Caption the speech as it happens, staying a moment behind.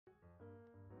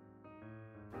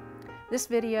This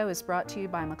video is brought to you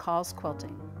by McCall's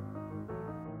Quilting.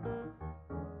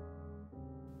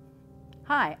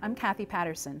 Hi, I'm Kathy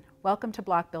Patterson. Welcome to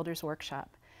Block Builders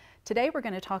Workshop. Today we're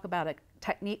going to talk about a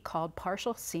technique called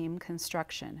partial seam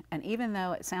construction, and even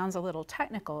though it sounds a little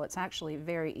technical, it's actually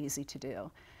very easy to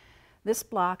do. This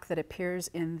block that appears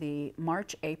in the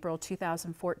March-April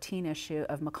 2014 issue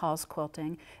of McCall's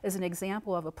Quilting is an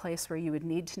example of a place where you would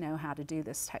need to know how to do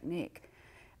this technique.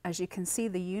 As you can see,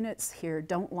 the units here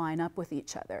don't line up with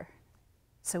each other,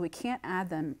 so we can't add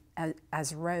them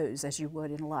as rows as you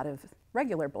would in a lot of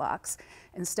regular blocks.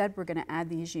 Instead, we're going to add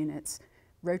these units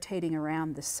rotating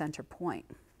around the center point.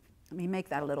 Let me make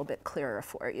that a little bit clearer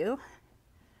for you.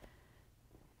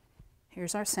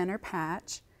 Here's our center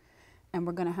patch, and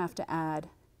we're going to have to add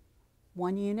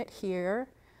one unit here,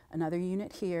 another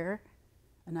unit here,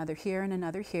 another here, and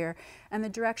another here. And the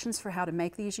directions for how to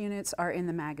make these units are in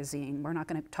the magazine. We're not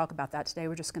going to talk about that today.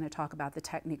 We're just going to talk about the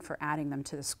technique for adding them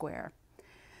to the square.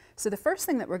 So the first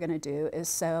thing that we're going to do is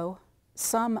sew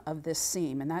some of this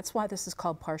seam, and that's why this is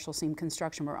called partial seam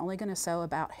construction. We're only going to sew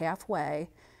about halfway,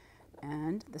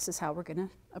 and this is how we're going to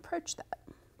approach that.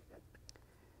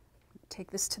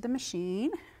 Take this to the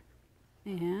machine,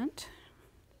 and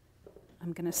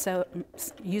I'm going to sew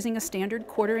using a standard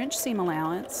 1/4 inch seam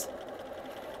allowance.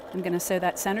 I'm going to sew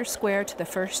that center square to the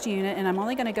first unit, and I'm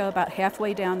only going to go about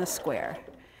halfway down the square.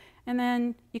 And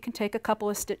then you can take a couple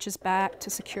of stitches back to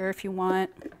secure if you want.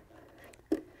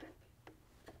 Let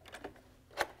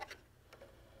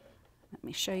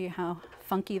me show you how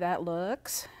funky that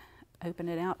looks. Open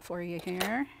it out for you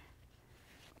here.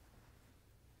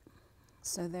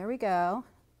 So there we go.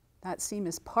 That seam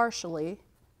is partially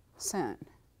sewn.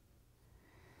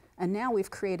 And now we've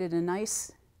created a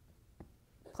nice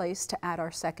place to add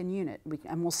our second unit.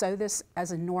 And we'll sew this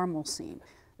as a normal seam.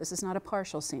 This is not a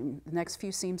partial seam. The next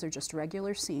few seams are just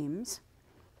regular seams.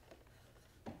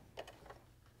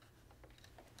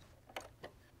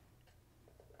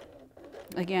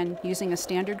 Again, using a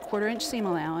standard 1/4 inch seam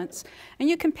allowance. And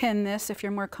you can pin this if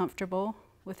you're more comfortable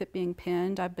with it being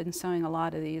pinned. I've been sewing a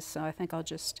lot of these, so I think I'll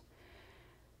just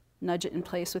nudge it in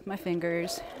place with my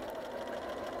fingers.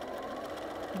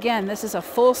 Again, this is a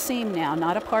full seam now,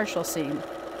 not a partial seam.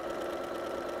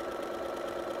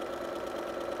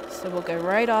 So we'll go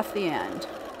right off the end.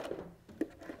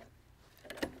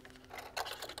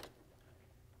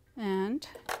 And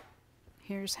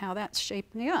here's how that's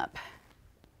shaping up.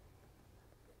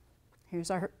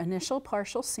 Here's our initial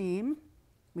partial seam.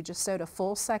 We just sewed a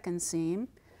full second seam.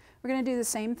 We're going to do the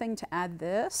same thing to add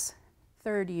this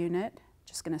third unit.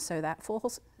 Just going to sew that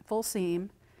full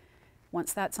seam.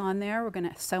 Once that's on there, we're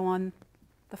going to sew on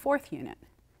the fourth unit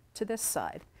to this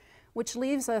side, which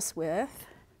leaves us with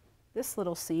this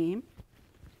little seam.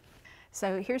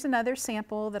 So here's another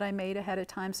sample that I made ahead of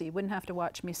time so you wouldn't have to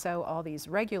watch me sew all these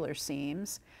regular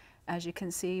seams. As you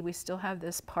can see, we still have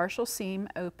this partial seam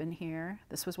open here.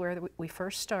 This was where we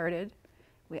first started.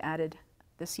 We added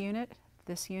this unit,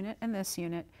 and this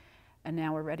unit, and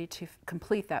now we're ready to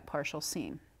complete that partial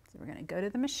seam. So we're going to go to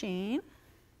the machine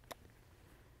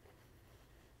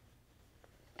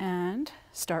and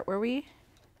start where we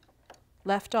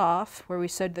left off, where we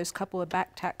sewed those couple of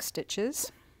back tack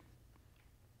stitches.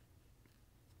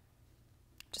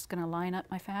 Just going to line up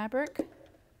my fabric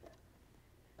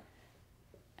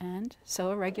and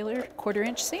sew a regular 1/4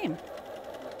 inch seam.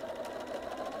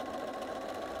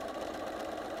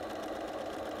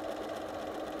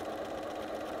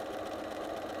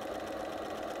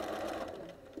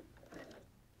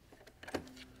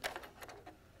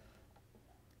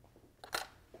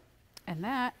 And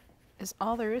that is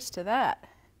all there is to that.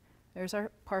 There's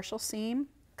our partial seam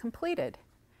completed.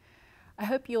 I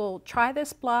hope you'll try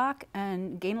this block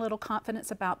and gain a little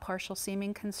confidence about partial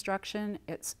seaming construction.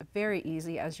 It's very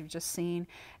easy, as you've just seen,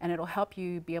 and it'll help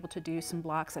you be able to do some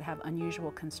blocks that have unusual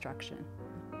construction.